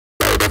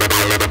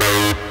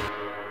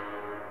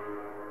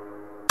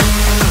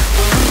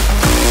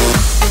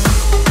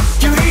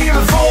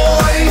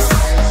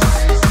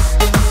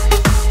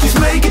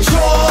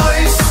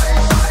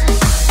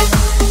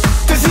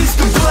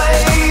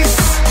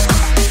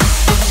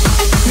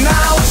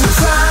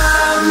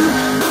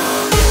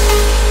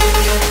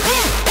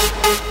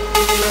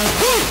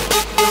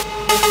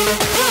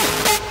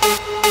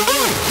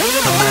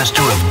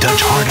Master of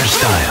Dutch harder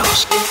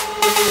styles.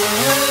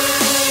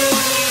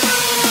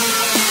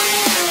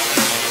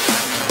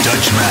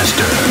 Dutch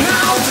Master.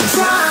 Now's the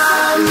time.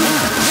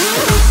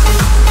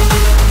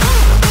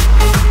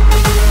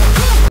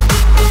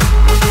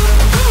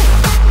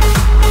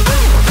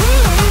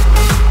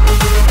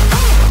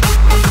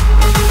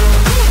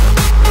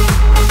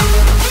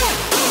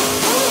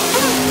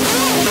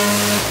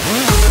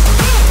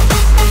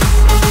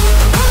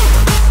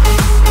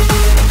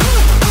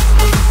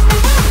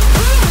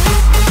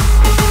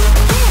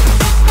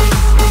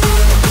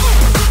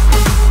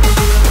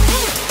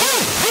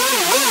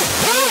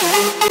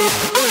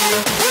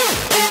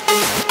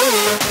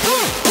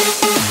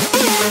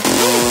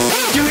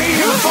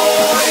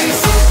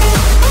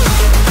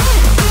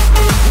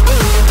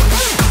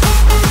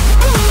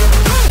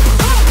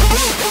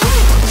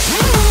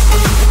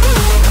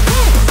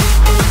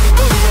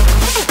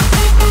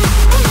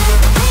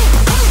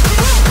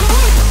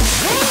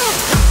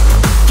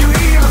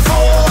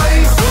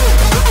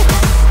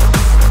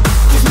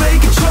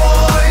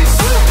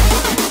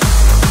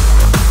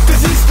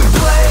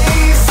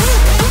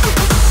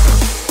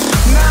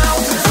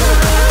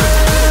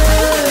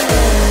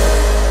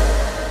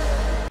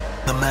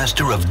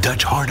 Master of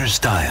Dutch harder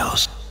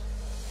styles.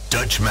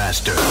 Dutch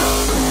Master.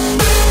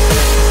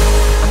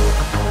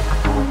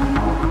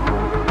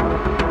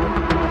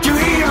 You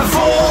hear a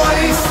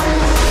voice?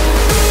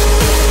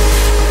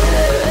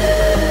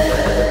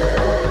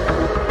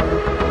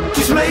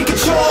 Just make a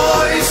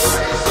choice.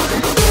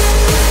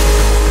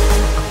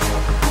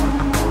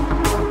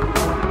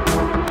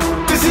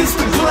 This is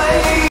the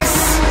place.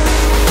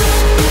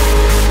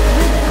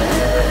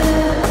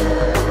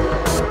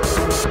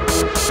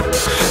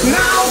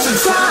 Now's the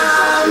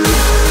time.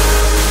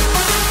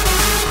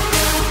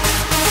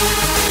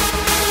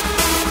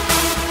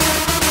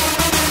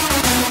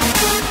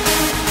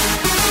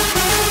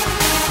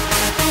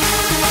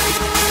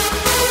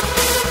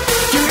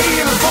 You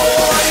hear a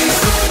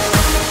voice.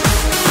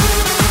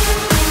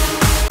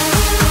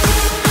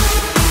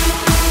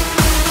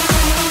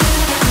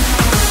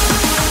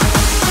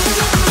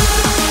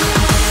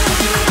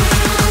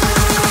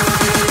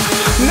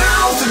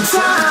 Now's the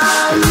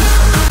time.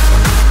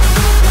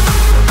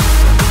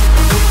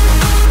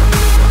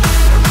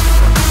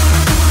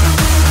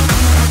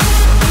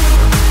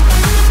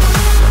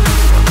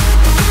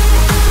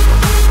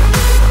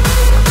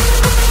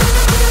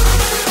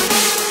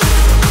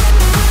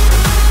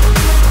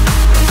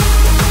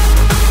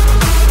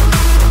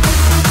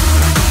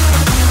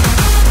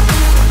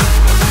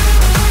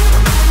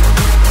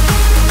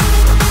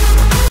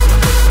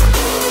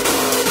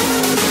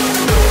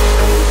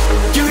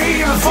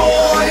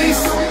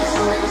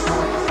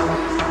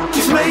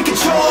 Make a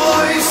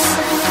choice.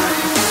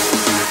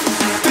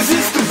 This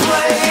is the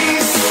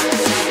place.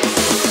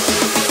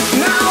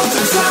 Now's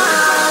the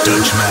time.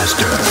 Dutch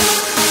Master.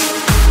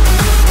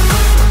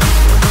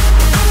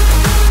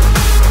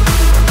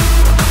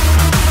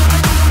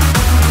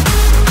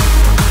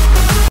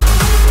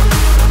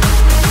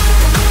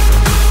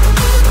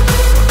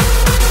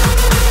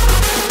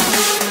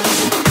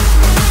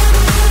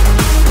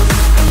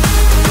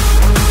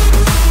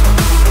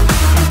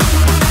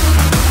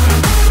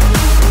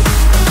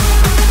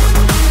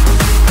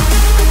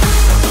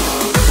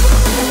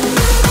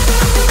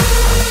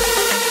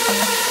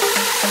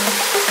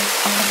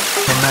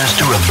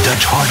 Master of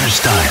Dutch harder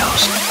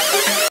styles.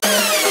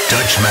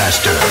 Dutch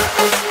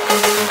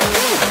Master.